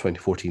one from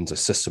 2014 is a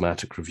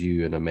systematic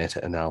review and a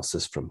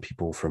meta-analysis from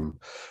people from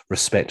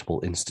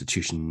respectable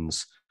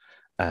institutions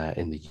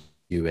in the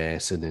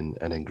US and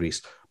in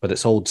Greece. But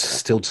it's all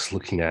still just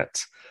looking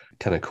at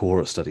kind of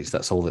cohort studies.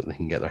 That's all that they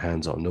can get their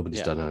hands on.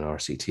 Nobody's done an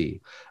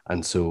RCT.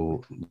 And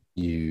so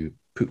you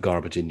put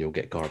garbage in, you'll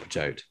get garbage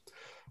out.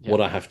 Yeah.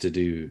 What I have to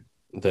do,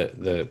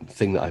 the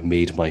thing that I've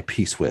made my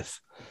peace with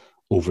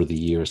over the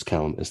years,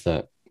 Callum, is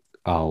that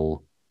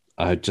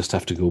I just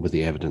have to go with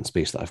the evidence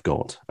base that I've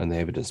got. And the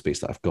evidence base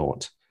that I've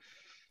got,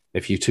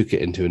 if you took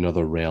it into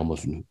another realm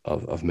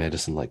of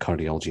medicine, like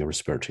cardiology or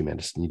respiratory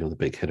medicine, the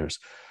big hitters,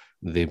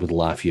 they would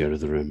laugh you out of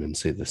the room and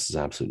say this is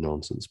absolute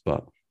nonsense.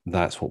 But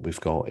that's what we've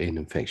got in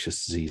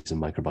infectious disease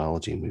and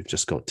microbiology, and we've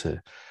just got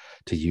to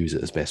use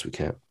it as best we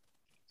can.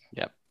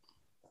 Yep.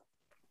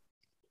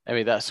 I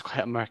mean, that's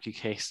quite a murky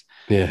case.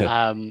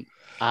 Yeah.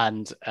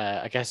 And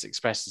I guess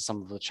expresses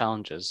some of the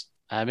challenges.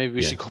 Maybe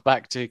we should go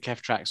back to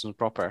ceftriaxone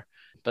proper,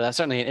 but that's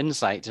certainly an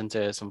insight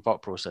into some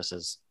thought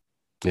processes.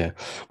 Yeah.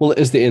 Well, it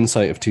is the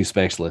insight of two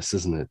specialists,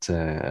 isn't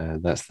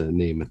it? That's the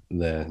name of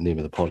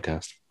the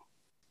podcast.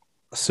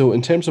 So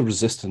in terms of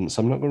resistance,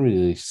 I'm not going to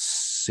really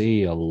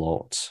say a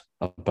lot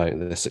about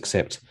this,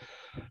 except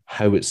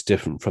how it's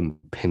different from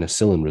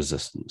penicillin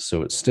resistance.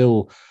 So it's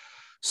still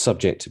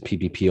subject to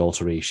PBP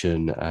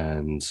alteration,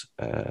 and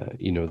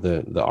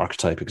the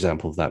archetype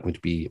example of that would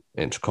be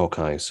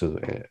enterococci. So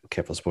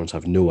cephalosporins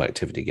have no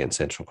activity against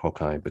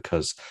enterococci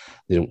because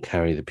they don't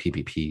carry the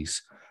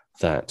PBPs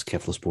that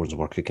cephalosporins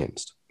work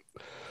against.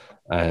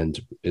 And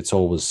it's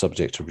always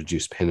subject to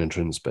reduced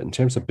penetrance. But in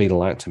terms of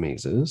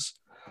beta-lactamases,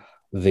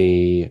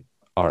 they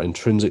are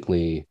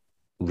intrinsically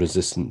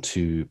resistant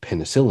to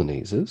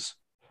penicillinases,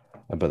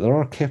 but there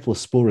are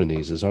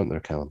cephalosporinases, aren't there,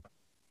 Callum?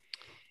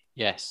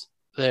 Yes.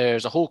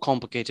 There's a whole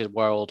complicated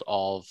world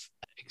of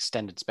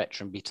extended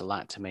spectrum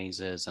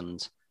beta-lactamases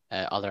and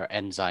other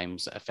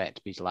enzymes that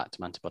affect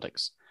beta-lactam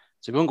antibiotics.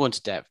 So we won't go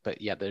into depth, but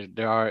yeah,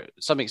 there are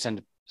some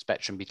extended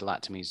spectrum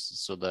beta-lactamases.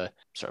 So the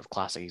sort of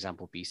classic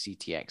example would be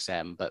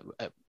CTXM. But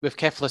with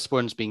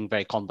cephalosporins being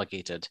very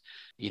complicated,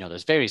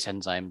 there's various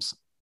enzymes.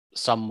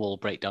 Some will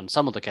break down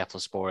some of the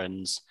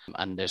cephalosporins,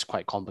 and there's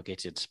quite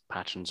complicated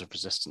patterns of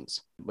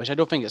resistance, which I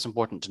don't think it's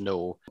important to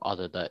know,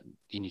 other that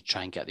you need to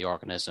try and get the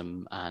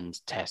organism and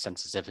test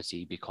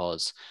sensitivity,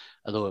 because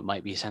although it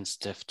might be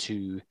sensitive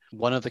to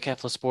one of the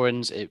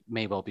cephalosporins, it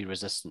may well be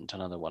resistant to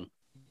another one.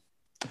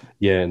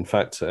 Yeah, in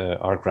fact,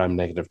 our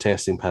gram-negative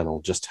testing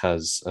panel just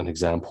has an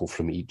example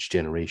from each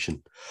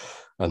generation,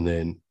 and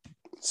then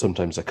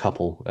sometimes a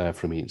couple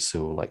from each.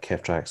 So like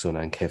ceftriaxone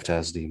and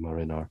ceftazidime are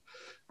in our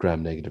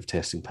gram-negative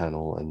testing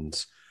panel,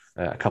 and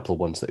a couple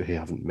of ones that we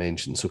haven't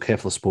mentioned. So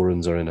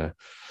cephalosporins are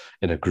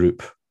in a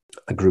group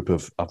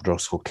of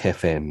drugs called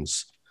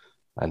CEFMs,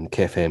 and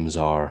CEFMs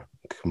are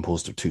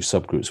composed of two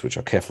subgroups, which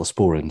are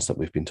cephalosporins that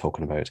we've been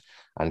talking about,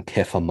 and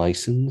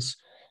cefamycins.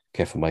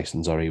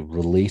 Cefamycins are a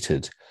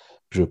related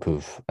group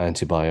of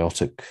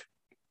antibiotic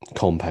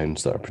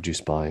compounds that are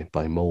produced by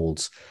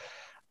molds,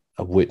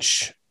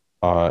 which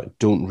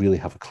don't really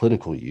have a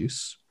clinical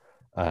use,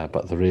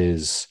 but there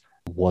is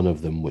one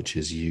of them which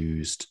is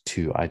used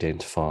to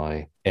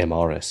identify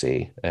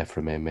MRSA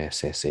from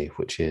MSSA,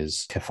 which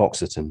is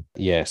cefoxitin.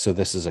 Yeah, so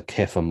this is a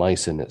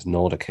cefamycin. It's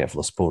not a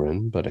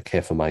cephalosporin, but a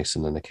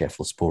cefamycin and the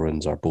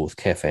cephalosporins are both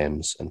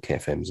CEFMs, and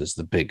CEFMs is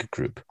the big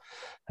group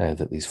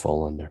that these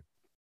fall under.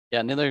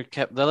 Yeah, and the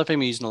other thing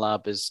we use in the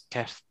lab is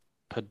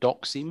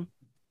cefpodoxime.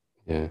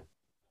 Yeah,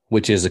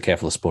 which is a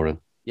cephalosporin.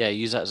 Yeah,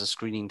 use that as a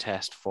screening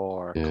test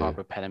for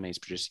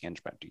carbapenemase producing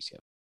Enterobacteriaceae.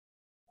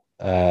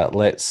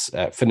 Let's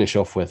finish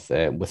off with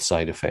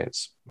side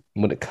effects.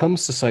 When it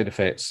comes to side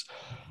effects,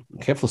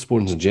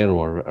 cephalosporins in general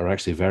are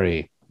actually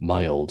very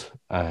mild,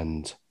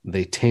 and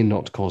they tend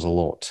not to cause a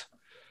lot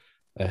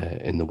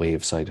in the way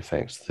of side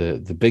effects.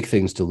 The big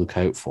things to look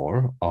out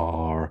for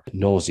are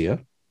nausea,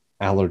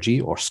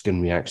 allergy or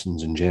skin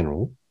reactions in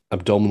general,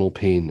 abdominal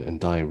pain and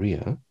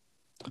diarrhea.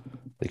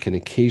 They can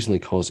occasionally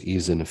cause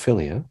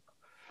eosinophilia.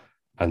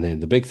 And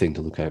then the big thing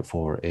to look out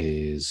for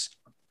is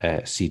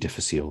C.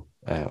 difficile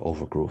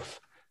overgrowth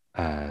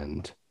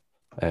and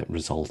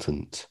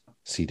resultant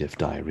C. diff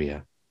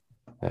diarrhea,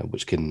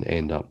 which can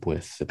end up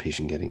with the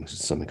patient getting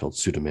something called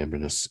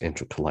pseudomembranous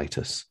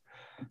enterocolitis,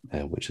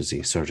 which is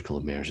a surgical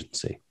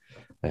emergency.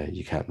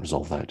 You can't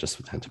resolve that just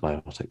with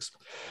antibiotics.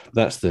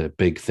 That's the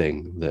big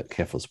thing that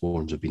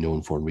cephalosporins have been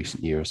known for in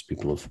recent years.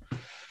 People have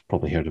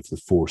probably heard of the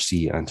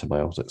 4C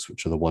antibiotics,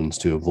 which are the ones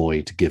to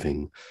avoid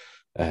giving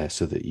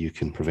so that you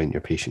can prevent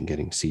your patient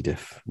getting C.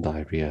 diff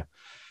diarrhea.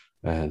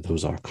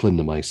 Those are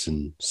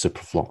clindamycin,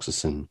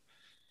 ciprofloxacin,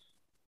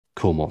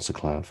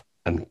 comoxiclav,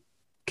 and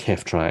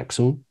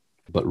ceftriaxone.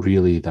 But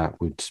really, that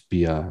would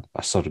be a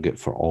surrogate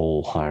for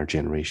all higher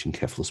generation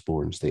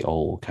cephalosporins. They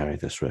all carry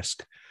this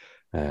risk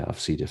of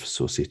C. diff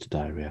associated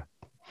diarrhea.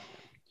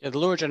 Yeah,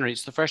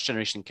 the first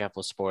generation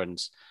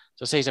cephalosporins.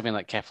 So say something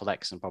like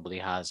cefalexin probably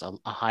has a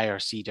higher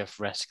C. diff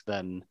risk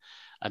than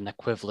an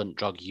equivalent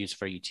drug used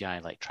for UTI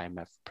like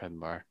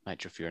trimethoprim or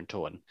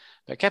nitrofurantoin.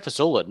 But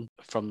cefazolin,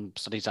 from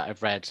studies that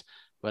I've read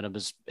when I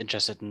was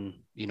interested in,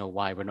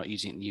 why we're not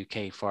using it in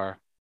the UK for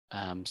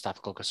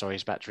Staphylococcus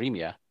aureus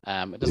bacteremia,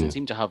 it doesn't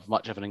seem to have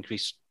much of an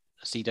increased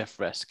C. diff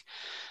risk.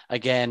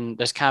 Again,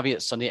 there's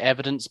caveats on the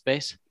evidence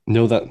base.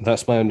 No,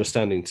 that's my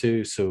understanding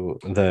too. So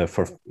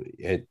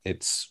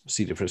its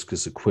C. diff risk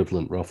is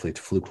equivalent roughly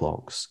to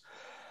Fluclox,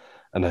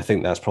 and I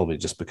think that's probably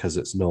just because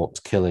it's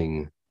not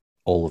killing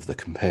all of the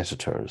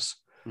competitors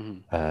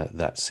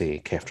that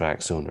say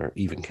ceftriaxone or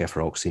even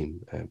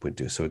cefuroxime would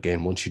do. So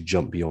again, once you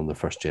jump beyond the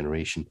first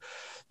generation,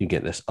 you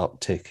get this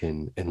uptick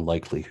in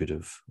likelihood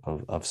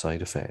of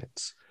side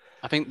effects.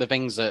 I think the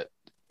things that,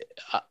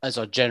 as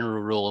a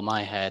general rule in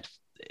my head,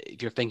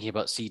 if you're thinking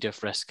about C.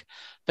 diff risk,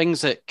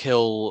 things that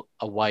kill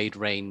a wide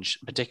range,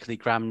 particularly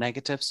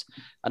gram-negatives,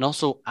 and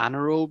also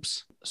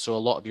anaerobes. So a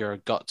lot of your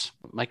gut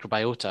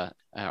microbiota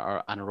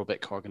are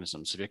anaerobic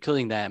organisms. So if you're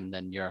killing them,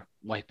 then you're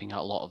wiping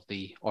out a lot of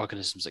the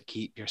organisms that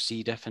keep your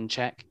C. diff in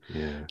check.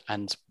 Yeah.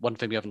 And one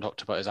thing we haven't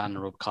talked about is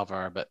anaerobe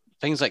cover, but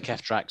things like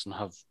ceftriaxone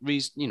have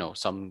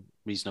some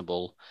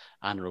reasonable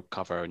anaerobe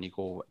cover. And you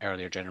go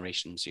earlier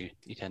generations, you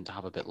tend to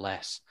have a bit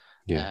less.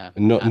 Yeah,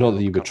 not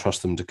that you would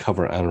trust them to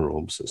cover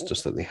anaerobes. It's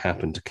just that they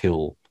happen to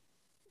kill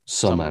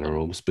some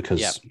anaerobes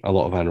because a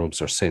lot of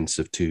anaerobes are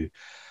sensitive to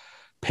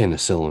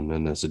penicillin,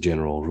 and as a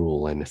general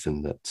rule,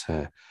 anything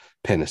that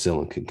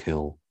penicillin can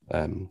kill,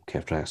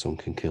 ceftriaxone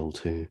can kill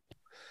too.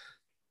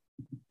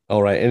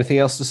 All right, anything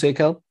else to say,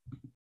 Cal?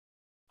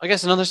 I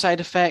guess another side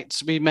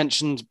effect, we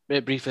mentioned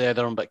it briefly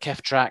earlier on, but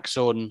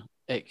ceftriaxone,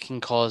 it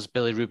can cause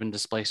bilirubin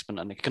displacement,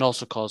 and it can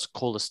also cause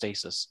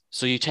cholestasis.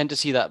 So you tend to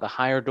see that at the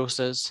higher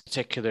doses,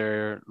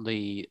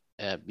 particularly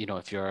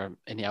if you're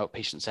in the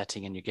outpatient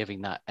setting and you're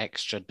giving that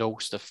extra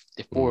dose of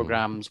the 4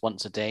 grams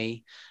once a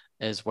day,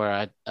 is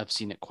where I've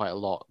seen it quite a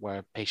lot,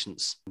 where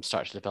patients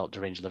start to develop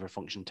deranged liver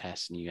function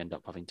tests and you end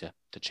up having to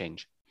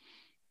change.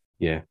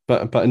 Yeah,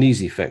 but an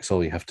easy fix,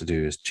 all you have to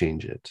do is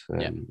change it.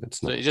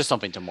 It's not so it's just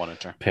something to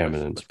monitor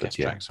permanent, with but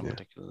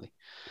particularly.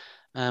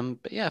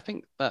 But yeah, I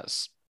think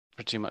that's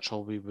pretty much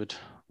all we would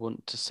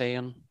want to say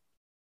on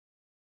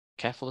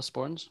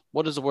cephalosporins.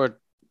 Why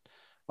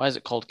is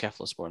it called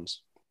cephalosporins?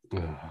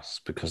 It's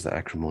because the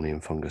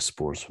acrimonium fungus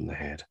spores from the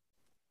head.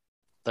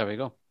 There we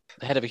go.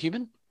 The head of a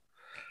human?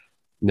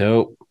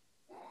 No.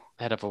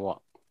 The head of a what?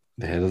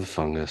 The head of the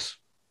fungus.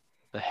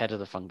 The head of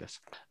the fungus.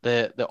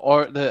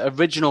 The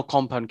original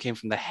compound came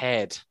from the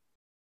head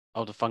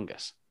of the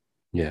fungus.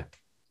 Yeah.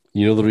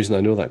 You know the reason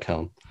I know that,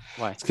 Callum?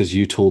 Why? It's because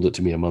you told it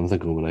to me a month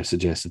ago when I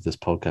suggested this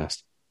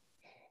podcast.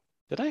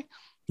 Did I?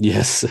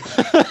 Yes.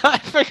 I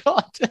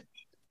forgot. It's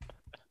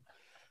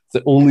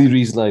the only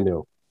reason I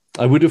know.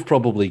 I would have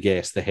probably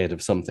guessed the head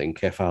of something,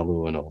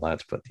 cephalo and all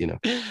that, but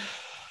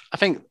I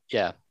think,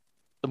 the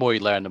more you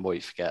learn, the more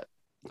you forget.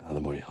 The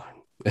more you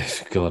learn.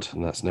 God,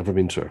 and that's never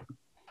been true.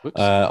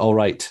 All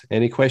right.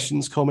 Any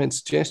questions, comments,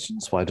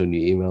 suggestions? Why don't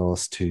you email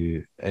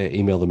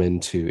them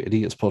into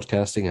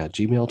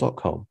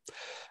idiotspodcasting@gmail.com.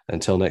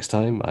 Until next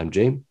time, I'm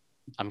James.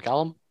 I'm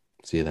Callum.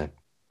 See you then.